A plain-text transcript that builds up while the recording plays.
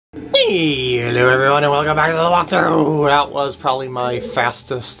Hello everyone and welcome back to the walkthrough! That was probably my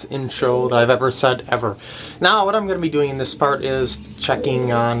fastest intro that I've ever said ever. Now what I'm going to be doing in this part is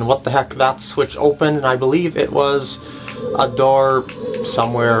checking on what the heck that switch opened, and I believe it was a door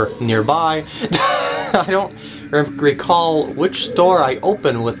somewhere nearby. I don't recall which door I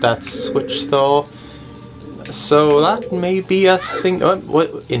opened with that switch though. So that may be a thing.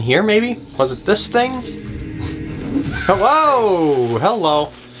 What, in here maybe? Was it this thing? Whoa!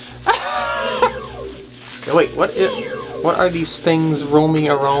 Hello! Wait, what are these things roaming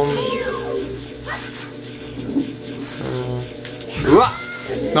around?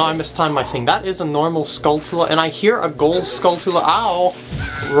 No, I mistimed my thing. That is a normal Skulltula, and I hear a gold Skulltula, ow,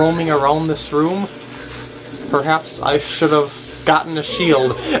 roaming around this room. Perhaps I should have gotten a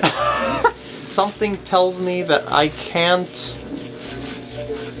shield. Something tells me that I can't...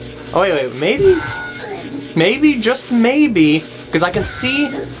 Oh, wait, maybe? Maybe, just maybe, because I can see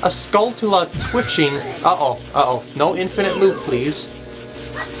a Skulltula twitching. Uh-oh. No infinite loop, please.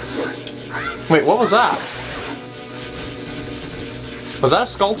 Wait, what was that? Was that a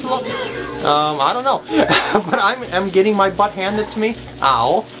Skulltula? I don't know. But I'm getting my butt handed to me.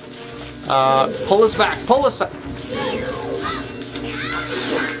 Ow. Pull this back, pull this back.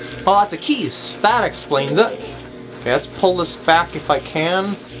 Oh, that's a keys. That explains it. Okay, let's pull this back if I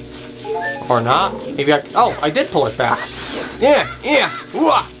can. Or not. Maybe I... Oh, I did pull it back. Yeah!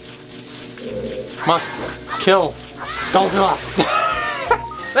 Wah! Must kill Skulltula.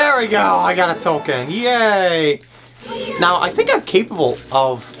 There we go! I got a token. Yay! Now, I think I'm capable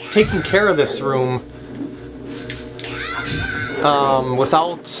of taking care of this room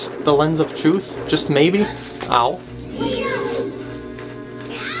without the lens of truth. Just maybe. Ow.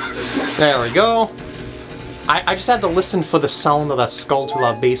 There we go. I just had to listen for the sound of that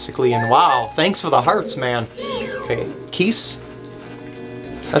Skulltula, basically, and wow, thanks for the hearts, man. Okay, keys.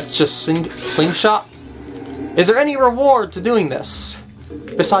 That's just slingshot. Is there any reward to doing this,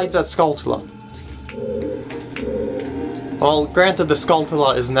 besides that Skulltula? Well, granted, the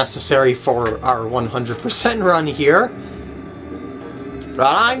Skulltula is necessary for our 100% run here,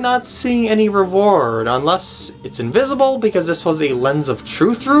 but I'm not seeing any reward, unless it's invisible, because this was a Lens of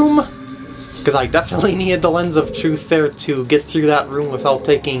Truth room. Because I definitely needed the Lens of Truth there to get through that room without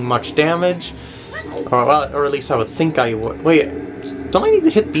taking much damage. Or at least I would think I would. Wait, don't I need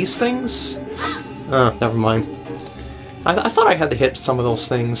to hit these things? Never mind. I thought I had to hit some of those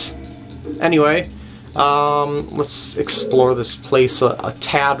things. Anyway, let's explore this place a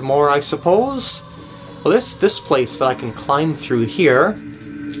tad more, I suppose. Well, there's this place that I can climb through here.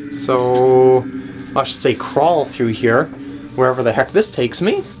 So, I should say crawl through here, wherever the heck this takes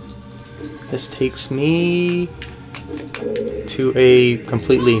me. This takes me to a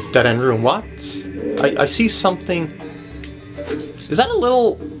completely dead-end room. What? I see something... Is that a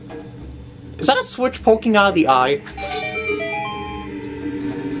little... Is that a switch poking out of the eye?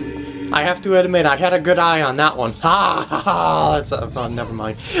 I have to admit, I had a good eye on that one. That's oh, never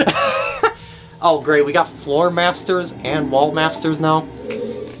mind. Oh, great, we got floor masters and wall masters now.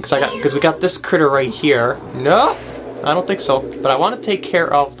 Because we got this critter right here. No! I don't think so, but I want to take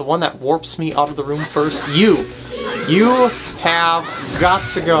care of the one that warps me out of the room first. You have got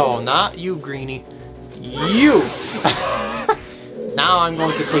to go, not you, Greenie. You! Now I'm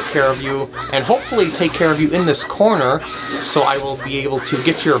going to take care of you, and hopefully take care of you in this corner, so I will be able to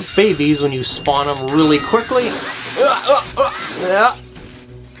get your babies when you spawn them really quickly.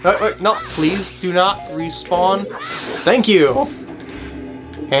 No, please do not respawn. Thank you!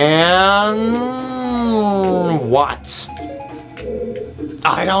 And... What?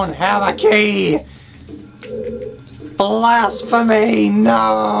 I don't have a key! Blasphemy!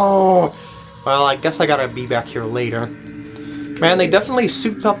 No! Well, I guess I gotta be back here later. Man, they definitely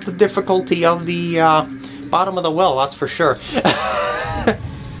souped up the difficulty of the bottom of the well, that's for sure.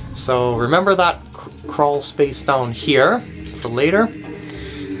 So remember that crawl space down here for later.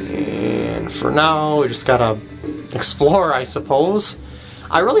 And for now, we just gotta explore, I suppose.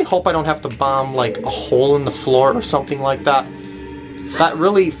 I really hope I don't have to bomb, like, a hole in the floor or something like that. That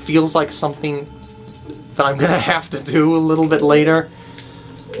really feels like something that I'm gonna have to do a little bit later.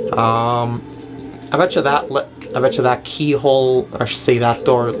 I bet you that keyhole, or I should say that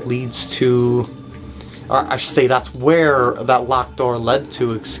door leads to... Or I should say that's where that locked door led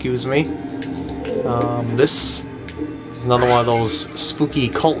to, excuse me. This is another one of those spooky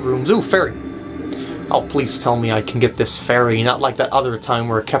cult rooms. Ooh, fairy! Oh, please tell me I can get this fairy, not like that other time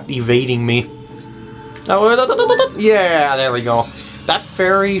where it kept evading me. Oh, yeah, there we go. That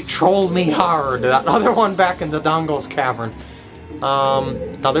fairy trolled me hard. That other one back in the Dongo's cavern.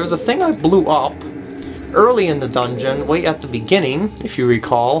 Now there's a thing I blew up early in the dungeon, way at the beginning, if you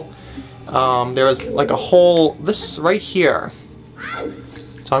recall, there was like a hole, this right here.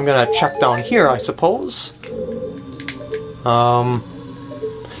 So I'm gonna check down here, I suppose.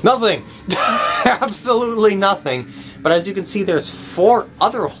 Nothing! Absolutely nothing. But as you can see, there's 4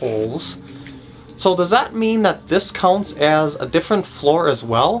 other holes. So does that mean that this counts as a different floor as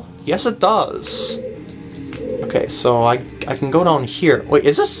well? Yes, it does. Okay, so I can go down here. Wait,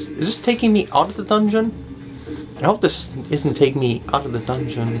 is this taking me out of the dungeon? I hope this isn't taking me out of the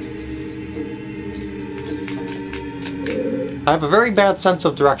dungeon. I have a very bad sense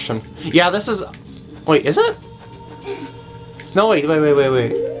of direction. Yeah, this is... Wait, is it? No, wait.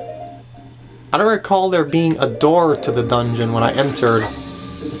 I don't recall there being a door to the dungeon when I entered.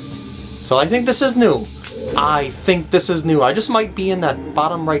 So I think this is new. I just might be in that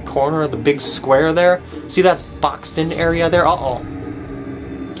bottom right corner of the big square there. See that boxed in area there? Uh-oh.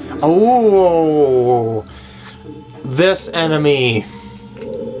 Oh! This enemy.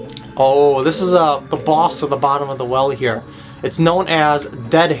 Oh, this is the boss of the bottom of the well here. It's known as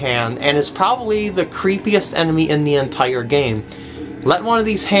Dead Hand, and is probably the creepiest enemy in the entire game. Let one of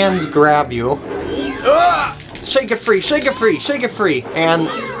these hands grab you. Ugh! Shake it free, shake it free, shake it free! And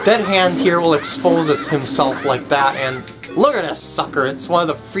Dead Hand here will expose it himself like that, and look at this sucker! It's one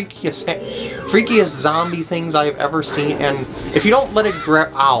of the freakiest zombie things I've ever seen, and if you don't let it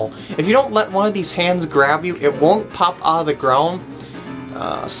grab... Ow! If you don't let one of these hands grab you, it won't pop out of the ground.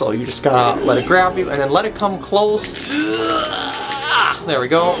 So you just gotta let it grab you, and then let it come close. There we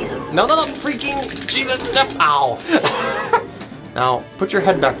go. No, freaking Jesus! Ow! Now, put your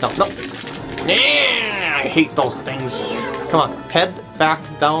head back down. No. I hate those things. Come on, head back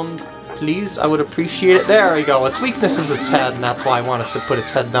down, please. I would appreciate it. There we go. Its weakness is its head, and that's why I wanted to put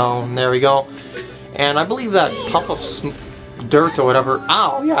its head down. There we go. And I believe that puff of dirt or whatever...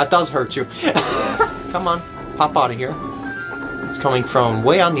 Ow! Yeah, it does hurt you. Come on, pop out of here. It's coming from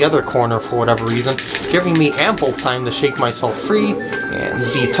way on the other corner for whatever reason, giving me ample time to shake myself free, and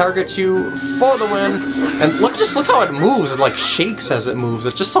Z targets you for the win. And just look how it moves. It like shakes as it moves.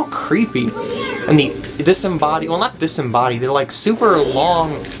 It's just so creepy. And the disembodied, well, not disembodied, they're like super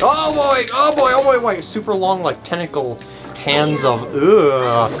long. Oh boy, super long like tentacle hands of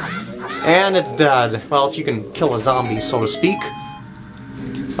ugh. And it's dead. Well, if you can kill a zombie, so to speak.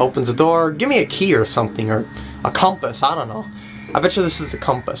 Opens the door. Give me a key or something, or a compass. I don't know. I bet you this is the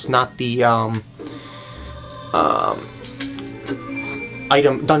compass, not the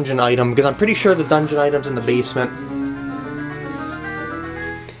dungeon item, because I'm pretty sure the dungeon item's in the basement.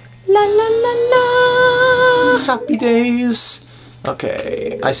 La la la la! Happy days!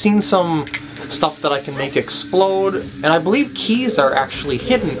 Okay, I've seen some stuff that I can make explode, and I believe keys are actually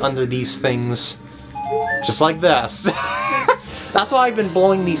hidden under these things. Just like this. That's why I've been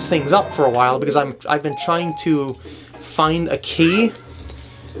blowing these things up for a while, because I've been trying to find a key,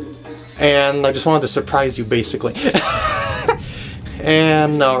 and I just wanted to surprise you, basically.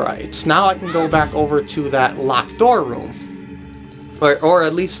 And alright, now I can go back over to that locked door room. Or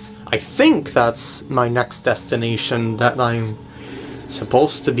at least, I think that's my next destination that I'm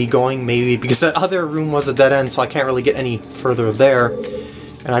supposed to be going, maybe, because that other room was a dead end, so I can't really get any further there.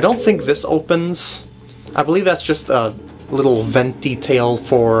 And I don't think this opens. I believe that's just a little vent detail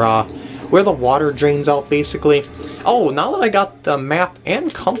for where the water drains out, basically. Oh, now that I got the map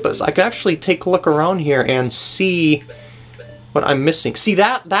and compass, I can actually take a look around here and see what I'm missing. See,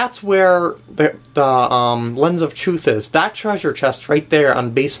 that's where the Lens of Truth is. That treasure chest right there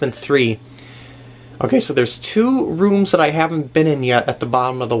on basement 3. Okay, so there's 2 rooms that I haven't been in yet at the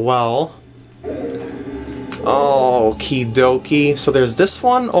bottom of the well. Oh, okie dokie. So there's this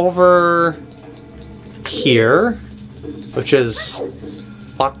one over here, which is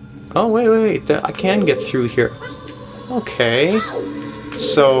locked. Oh, wait, I can get through here. Okay,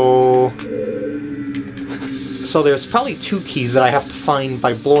 so there's probably 2 keys that I have to find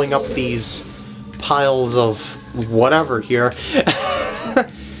by blowing up these piles of whatever here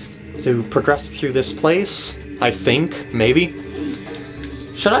to progress through this place, I think, maybe.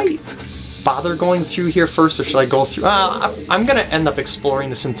 Should I bother going through here first, or should I go through... I'm gonna end up exploring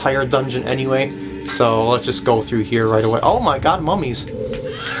this entire dungeon anyway, so let's just go through here right away. Oh my god, mummies.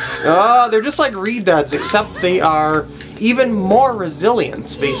 They're just like Redeads, except they are even more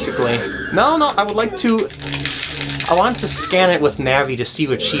resilient, basically. No, I would like to... I want to scan it with Navi to see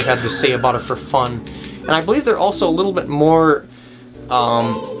what she had to say about it for fun. And I believe they're also a little bit more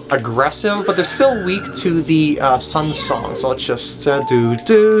aggressive, but they're still weak to the Sun Song. So let's just do.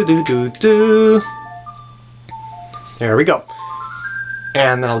 There we go.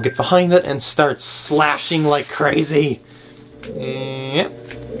 And then I'll get behind it and start slashing like crazy. Yep.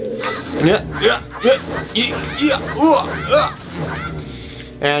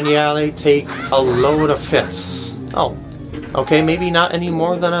 And yeah, they take a load of hits. Oh, okay, maybe not any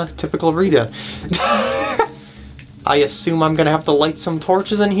more than a typical Rita. I assume I'm gonna have to light some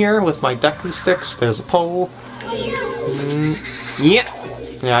torches in here with my Deku sticks. There's a pole. Yeah.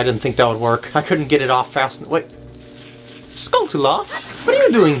 Yeah, I didn't think that would work. I couldn't get it off fast. Wait. Skulltula? What are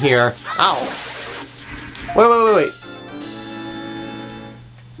you doing here? Ow. Wait.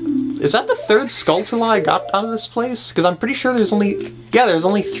 Is that the third Skulltula I got out of this place? Because I'm pretty sure there's only... Yeah, there's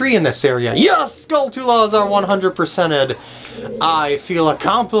only 3 in this area. Yes! Skulltulas are 100%ed! I feel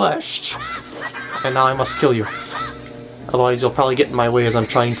accomplished! And now I must kill you. Otherwise you'll probably get in my way as I'm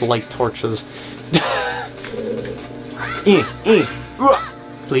trying to light torches.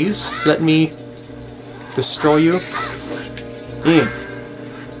 Please, let me destroy you.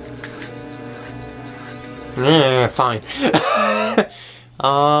 Fine.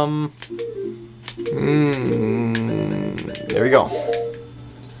 There we go.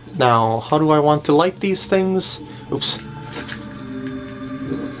 Now, how do I want to light these things? Oops.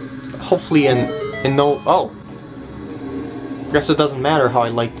 Hopefully in no... Oh! Guess it doesn't matter how I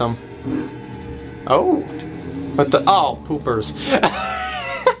light them. Oh! What the... Oh, poopers.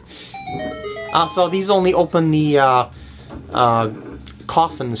 So these only open the,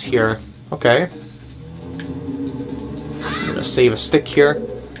 coffins here. Okay. I'm gonna save a stick here.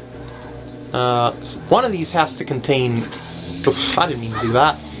 One of these has to contain... Oops, I didn't mean to do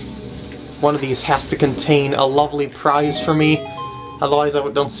that. One of these has to contain a lovely prize for me. Otherwise I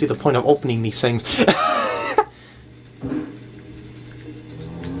don't see the point of opening these things.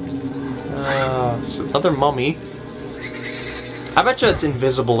 So another mummy. I bet you it's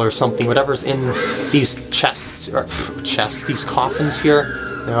invisible or something, whatever's in these chests, or these coffins here.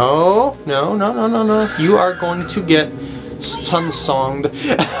 No. You are going to get sun-songed.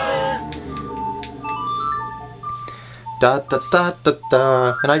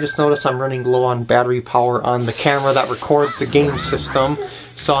 And I just noticed I'm running low on battery power on the camera that records the game system,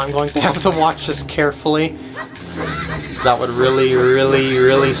 so I'm going to have to watch this carefully. That would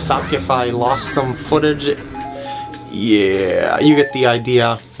really suck if I lost some footage. Yeah, you get the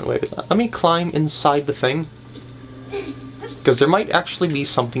idea. Wait, let me climb inside the thing. Because there might actually be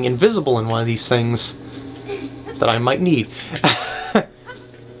something invisible in one of these things that I might need.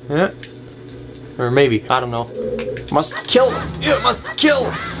 Yeah. Or maybe, I don't know. Must kill! It must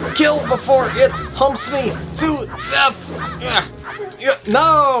kill! Kill before it humps me to death!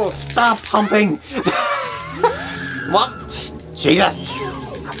 No! Stop humping! What? Jesus!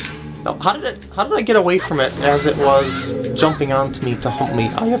 No, how did I get away from it as it was jumping onto me to hump me?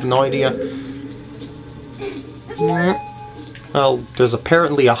 I have no idea. Well, there's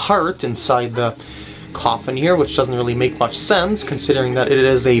apparently a heart inside the coffin here, which doesn't really make much sense, considering that it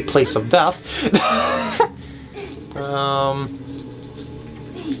is a place of death.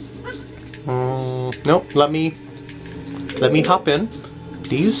 Nope, let me hop in,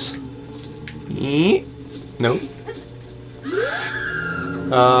 please. Nope.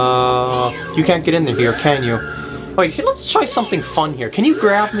 You can't get in there here, can you? Wait, let's try something fun here. Can you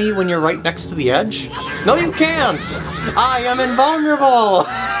grab me when you're right next to the edge? No, you can't! I am invulnerable!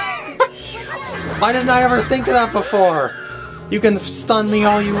 Why didn't I ever think of that before? You can stun me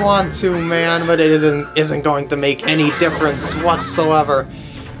all you want to, man, but it isn't going to make any difference whatsoever.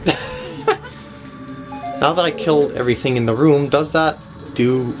 Now that I killed everything in the room, does that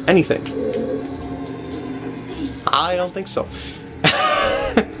do anything? I don't think so.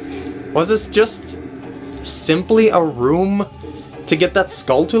 Was this just simply a room to get that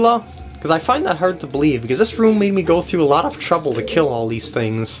Skulltula? Because I find that hard to believe, because this room made me go through a lot of trouble to kill all these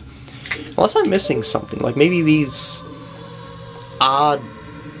things. Unless I'm missing something, like maybe these odd,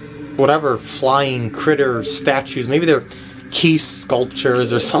 whatever, flying critter statues, maybe they're key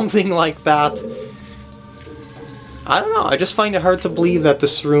sculptures or something like that. I don't know, I just find it hard to believe that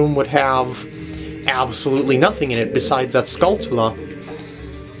this room would have absolutely nothing in it besides that Skulltula.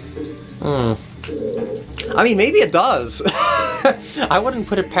 I mean, maybe it does. I wouldn't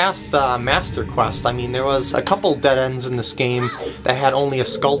put it past Master Quest. I mean, there was a couple dead ends in this game that had only a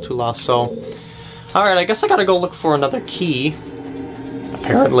Skulltula, so... Alright, I guess I gotta go look for another key.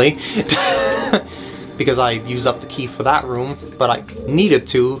 Apparently. Because I used up the key for that room, but I needed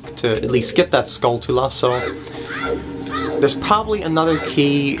to at least get that Skulltula, so... There's probably another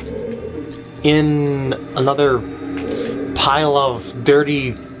key in another pile of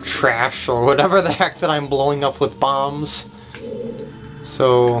dirty trash or whatever the heck that I'm blowing up with bombs.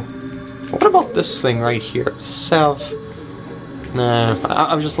 So, what about this thing right here? Does this have... Nah,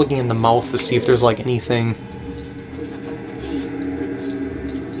 I was just looking in the mouth to see if there's like anything...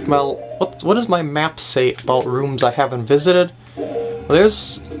 Well, what does my map say about rooms I haven't visited? Well,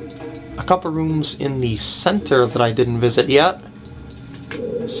 there's a couple rooms in the center that I didn't visit yet.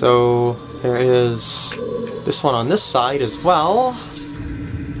 So there is this one on this side as well.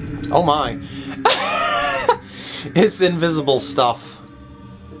 Oh my. It's invisible stuff.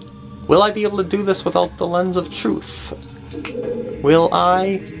 Will I be able to do this without the lens of truth? Will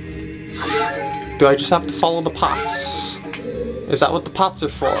I? Do I just have to follow the pots? Is that what the pots are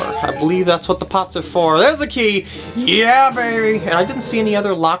for? I believe that's what the pots are for. There's a key! Yeah, baby! And I didn't see any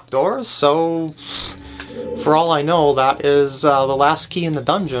other locked doors, so for all I know, that is the last key in the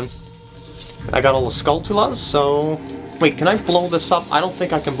dungeon. I got all the Skulltulas, so... Wait, can I blow this up? I don't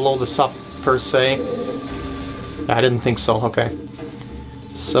think I can blow this up, per se. I didn't think so, okay.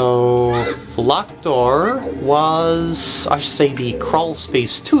 So, the locked door was... I should say the crawl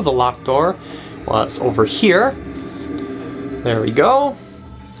space to the locked door was over here. There we go.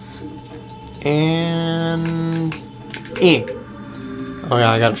 And... Oh yeah,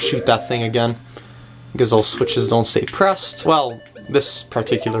 I gotta shoot that thing again. Because those switches don't stay pressed. Well, this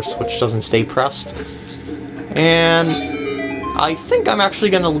particular switch doesn't stay pressed. And I think I'm actually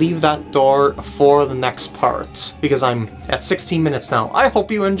gonna leave that door for the next part. Because I'm at 16 minutes now. I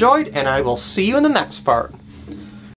hope you enjoyed, and I will see you in the next part.